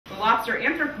lobster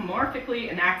anthropomorphically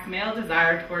enacts male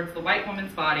desire towards the white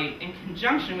woman's body in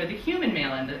conjunction with the human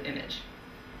male in the image.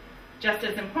 Just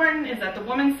as important is that the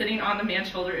woman sitting on the man's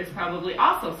shoulder is probably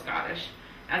also Scottish,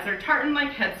 as her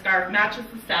tartan-like headscarf matches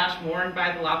the sash worn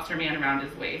by the lobster man around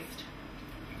his waist.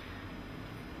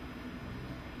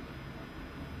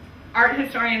 Art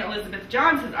historian Elizabeth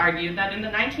Johns has argued that in the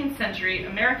 19th century,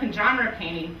 American genre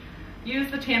painting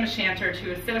used the tam-o'-shanter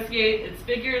to associate its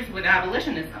figures with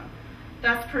abolitionism,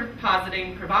 thus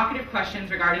positing provocative questions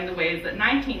regarding the ways that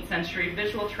 19th century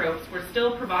visual tropes were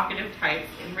still provocative types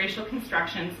in racial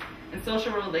constructions and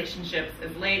social relationships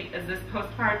as late as this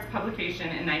postcard's publication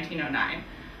in 1909.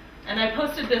 And I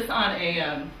posted this on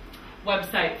a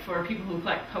website for people who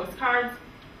collect postcards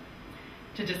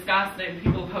to discuss.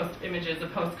 People post images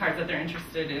of postcards that they're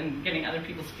interested in getting other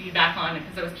people's feedback on,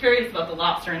 because I was curious about the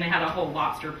lobster, and they had a whole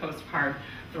lobster postcard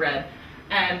thread.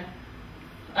 And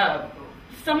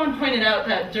someone pointed out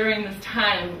that during this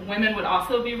time, women would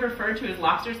also be referred to as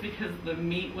lobsters because the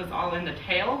meat was all in the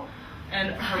tail.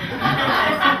 And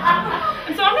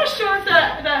so I'm not sure if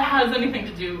that has anything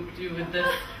to do with this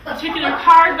particular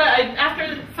card, but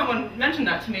after someone mentioned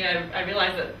that to me, I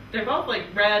realized that they're both like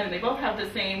red and they both have the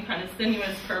same kind of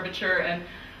sinuous curvature, and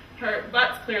her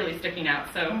butt's clearly sticking out,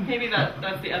 so maybe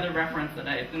that's the other reference that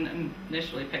I didn't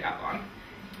initially pick up on.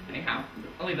 Anyhow,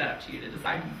 I'll leave that up to you to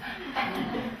decide.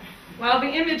 While the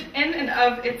image in and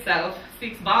of itself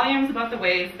speaks volumes about the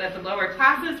ways that the lower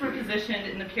classes were positioned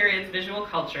in the period's visual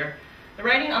culture, the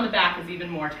writing on the back is even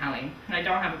more telling, and I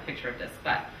don't have a picture of this,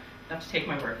 but you have to take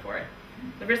my word for it.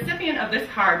 The recipient of this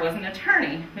card was an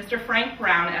attorney, Mr. Frank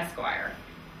Brown, Esquire.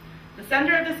 The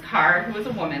sender of this card, who was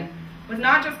a woman, was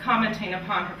not just commenting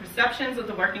upon her perceptions of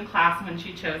the working class when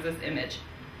she chose this image.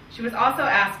 She was also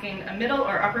asking a middle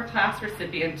or upper class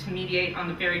recipient to mediate on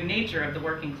the very nature of the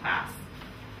working class.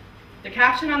 The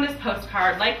caption on this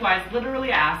postcard likewise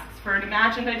literally asks for an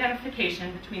imagined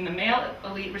identification between the male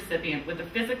elite recipient with the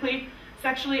physically,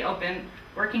 sexually open,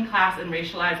 working class, and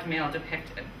racialized male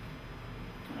depicted.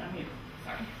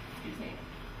 Sorry, excuse me.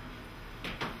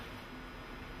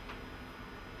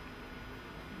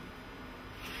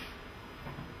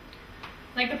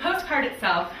 Like the postcard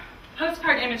itself,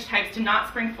 postcard image types did not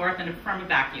spring forth from a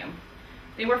vacuum.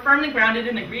 They were firmly grounded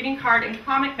in the greeting card and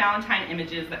comic Valentine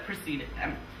images that preceded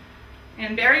them.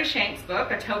 In Barry Shank's book,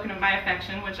 A Token of My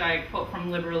Affection, which I quote from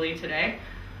liberally today,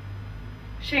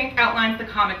 Shank outlines the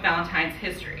comic Valentine's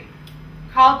history.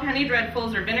 Called penny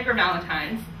dreadfuls or vinegar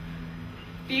Valentines,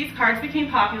 these cards became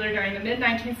popular during the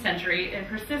mid-19th century and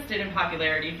persisted in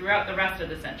popularity throughout the rest of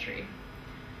the century.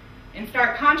 In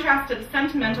stark contrast to the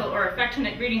sentimental or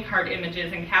affectionate greeting card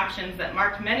images and captions that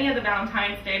marked many of the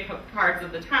Valentine's Day cards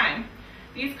of the time,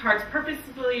 these cards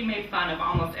purposefully made fun of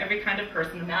almost every kind of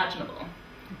person imaginable.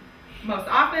 Most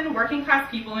often, working-class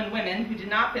people and women who did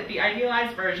not fit the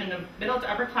idealized version of middle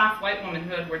to upper-class white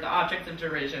womanhood were the objects of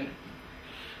derision.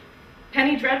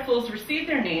 Penny dreadfuls received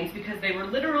their names because they were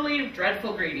literally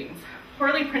dreadful greetings,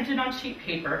 poorly printed on cheap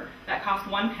paper that cost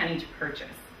 1 penny to purchase.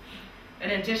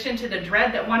 In addition to the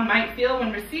dread that one might feel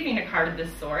when receiving a card of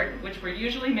this sort, which were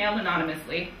usually mailed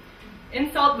anonymously,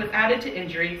 insult was added to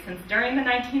injury, since during the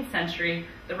 19th century,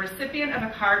 the recipient of a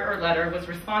card or letter was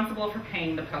responsible for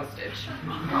paying the postage.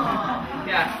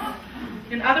 Yes.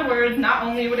 In other words, not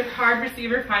only would a card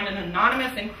receiver find an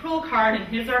anonymous and cruel card in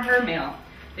his or her mail,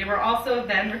 they were also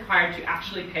then required to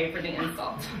actually pay for the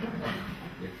insult.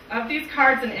 Of these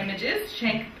cards and images,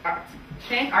 Shank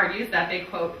argues that they,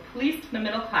 quote, policed the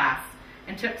middle class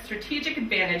and took strategic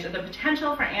advantage of the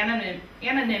potential for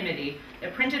anonymity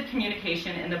that printed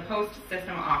communication in the post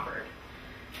system offered.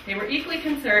 They were equally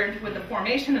concerned with the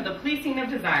formation of the policing of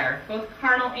desire, both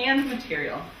carnal and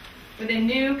material, within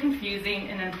new, confusing,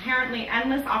 and inherently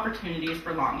endless opportunities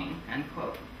for longing, end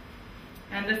quote.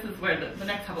 And this is where the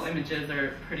next couple images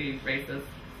are pretty racist,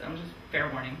 so I'm just fair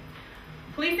warning.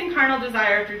 Policing carnal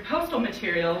desire through postal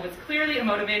material was clearly a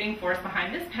motivating force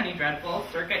behind this penny dreadful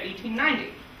circa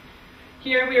 1890.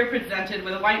 Here we are presented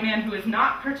with a white man who is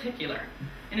not particular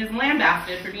and is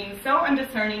lambasted for being so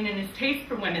undiscerning in his taste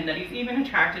for women that he's even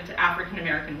attracted to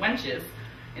African-American wenches,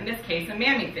 in this case a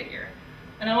mammy figure.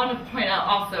 And I want to point out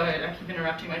also, I keep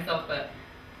interrupting myself, but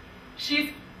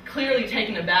she's clearly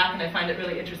taken aback, and I find it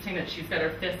really interesting that she's got her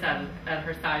fists at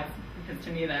her sides, because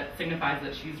to me that signifies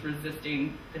that she's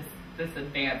resisting this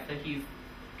advance that he's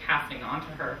casting onto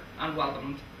her,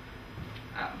 unwelcomed.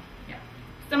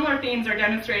 Similar themes are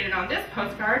demonstrated on this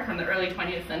postcard from the early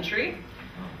 20th century,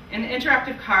 an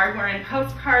interactive card wherein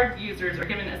postcard users are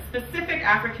given a specific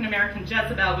African-American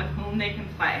Jezebel with whom they can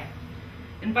play,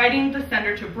 inviting the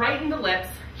sender to brighten the lips,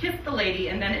 kiss the lady,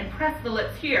 and then impress the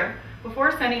lips here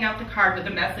before sending out the card with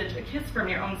the message, "A kiss from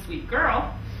your own sweet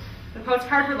girl," the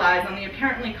postcard relies on the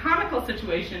apparently comical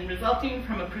situation resulting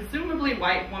from a presumably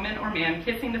white woman or man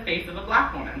kissing the face of a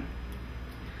black woman.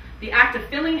 The act of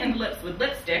filling in the lips with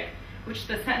lipstick, which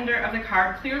the sender of the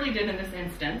card clearly did in this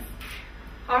instance,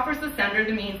 offers the sender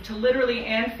the means to literally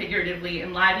and figuratively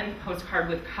enliven the postcard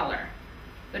with color.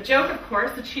 The joke, of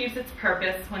course, achieves its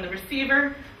purpose when the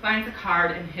receiver finds the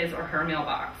card in his or her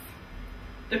mailbox.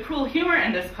 The cruel humor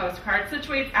in this postcard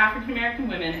situates African American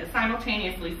women as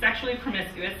simultaneously sexually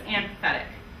promiscuous and pathetic.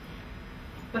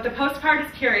 But the postcard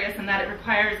is curious in that it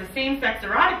requires a same-sex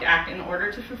erotic act in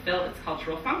order to fulfill its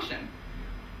cultural function.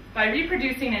 By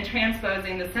reproducing and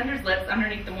transposing the sender's lips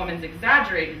underneath the woman's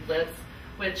exaggerated lips,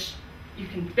 which you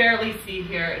can barely see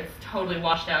here, it's totally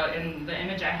washed out. In the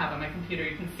image I have on my computer,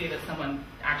 you can see that someone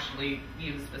actually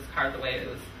used this card the way it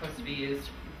was supposed to be used.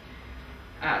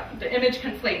 The image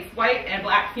conflates white and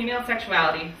black female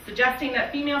sexuality, suggesting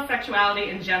that female sexuality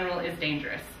in general is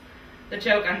dangerous. The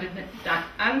joke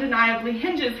undeniably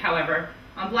hinges, however,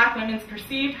 on black women's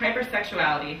perceived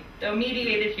hypersexuality, though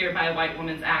mediated here by a white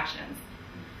woman's actions.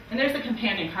 And there's a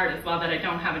companion card as well that I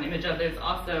don't have an image of. There's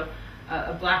also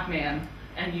a black man,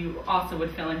 and you also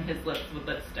would fill in his lips with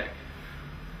lipstick.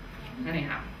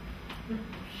 Anyhow,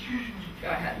 go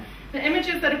ahead. The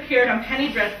images that appeared on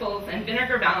penny dreadfuls and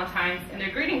vinegar valentines in their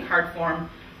greeting card form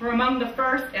were among the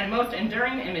first and most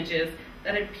enduring images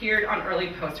that appeared on early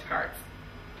postcards.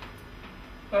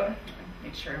 Well,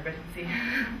 make sure everybody can see.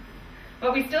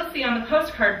 What we still see on the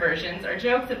postcard versions are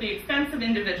jokes at the expense of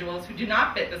individuals who do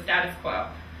not fit the status quo.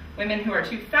 Women who are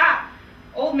too fat,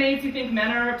 old maids who think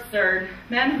men are absurd,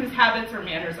 men whose habits or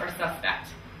manners are suspect.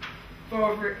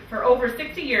 For over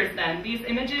 60 years then, these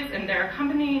images and their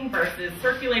accompanying verses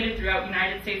circulated throughout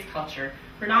United States culture,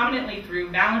 predominantly through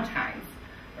Valentines,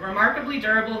 a remarkably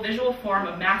durable visual form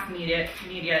of mass media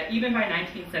even by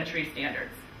 19th century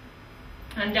standards.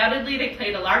 Undoubtedly, they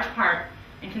played a large part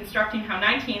in constructing how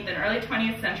 19th and early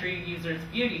 20th century users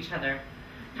viewed each other,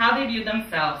 how they viewed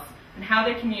themselves, and how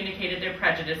they communicated their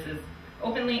prejudices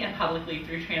openly and publicly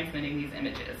through transmitting these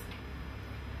images.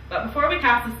 But before we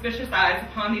cast suspicious eyes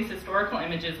upon these historical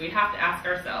images, we have to ask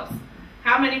ourselves,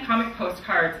 how many comic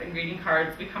postcards and greeting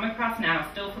cards we come across now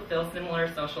still fulfill similar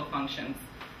social functions?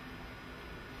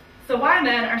 So why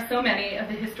then are so many of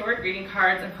the historic greeting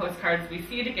cards and postcards we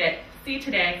see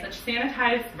today such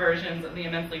sanitized versions of the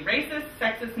immensely racist,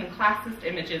 sexist, and classist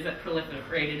images that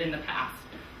proliferated in the past?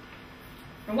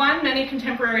 For one, many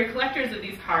contemporary collectors of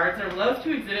these cards are loath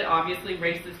to exhibit obviously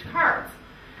racist cards.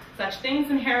 Such things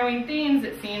and harrowing themes,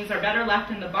 it seems, are better left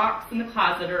in the box, in the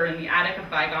closet, or in the attic of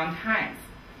bygone times.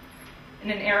 In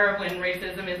an era when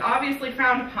racism is obviously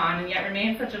frowned upon and yet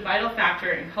remains such a vital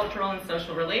factor in cultural and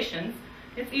social relations,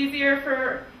 it's easier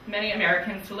for many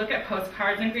Americans to look at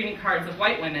postcards and greeting cards of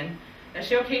white women that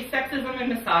showcase sexism and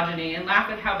misogyny and laugh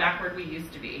at how backward we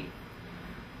used to be.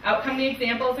 Out come the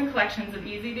examples and collections of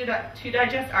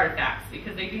easy-to-digest artifacts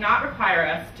because they do not require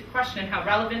us to question how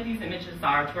relevant these images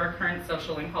are to our current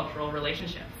social and cultural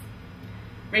relationships.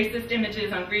 Racist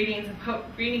images on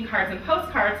greeting cards and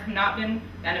postcards have not been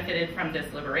benefited from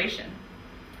this liberation.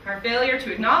 Our failure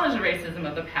to acknowledge the racism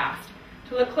of the past,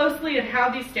 to look closely at how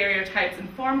these stereotypes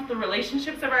informed the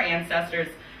relationships of our ancestors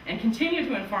and continue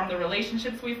to inform the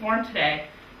relationships we form today,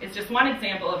 is just one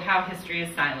example of how history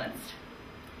is silenced.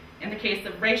 In the case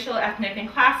of racial, ethnic, and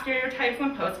class stereotypes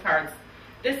on postcards,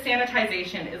 this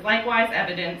sanitization is likewise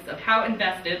evidence of how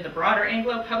invested the broader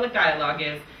Anglo public dialogue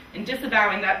is in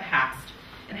disavowing that past,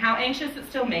 and how anxious it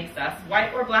still makes us,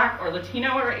 white or black or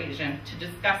Latino or Asian, to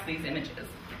discuss these images.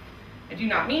 I do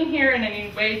not mean here in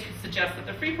any way to suggest that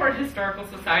the Freeport Historical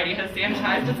Society has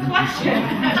sanitized its collection,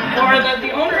 or that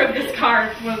the owner of this card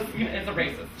is a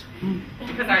racist,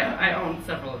 because I own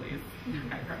several of these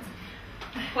cards.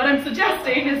 What I'm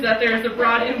suggesting is that there is a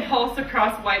broad impulse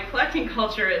across white collecting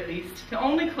culture, at least, to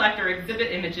only collect or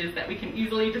exhibit images that we can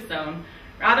easily disown,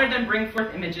 rather than bring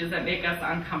forth images that make us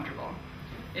uncomfortable.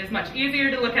 It is much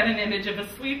easier to look at an image of a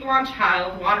sweet blonde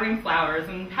child watering flowers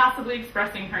and passively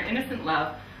expressing her innocent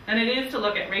love than it is to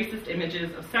look at racist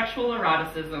images of sexual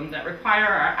eroticism that require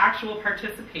our actual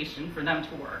participation for them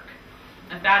to work.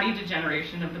 A fatty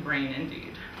degeneration of the brain,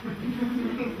 indeed.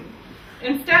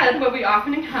 Instead, what we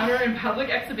often encounter in public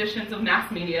exhibitions of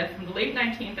mass media from the late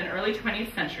 19th and early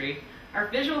 20th century are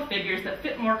visual figures that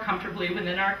fit more comfortably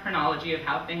within our chronology of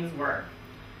how things were.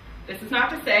 This is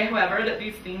not to say, however, that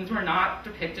these themes were not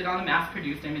depicted on the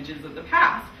mass-produced images of the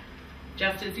past.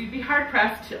 Just as you'd be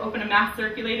hard-pressed to open a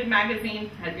mass-circulated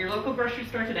magazine at your local grocery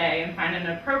store today and find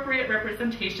an appropriate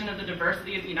representation of the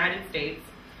diversity of the United States,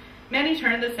 many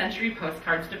turn-of-the-century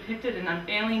postcards depicted an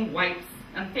unfailing white,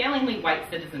 unfailingly white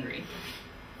citizenry.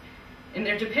 In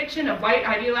their depiction of white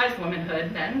idealized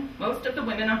womanhood, then, most of the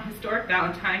women on historic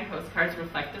Valentine postcards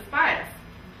reflect this bias.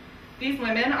 These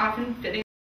women, often fitting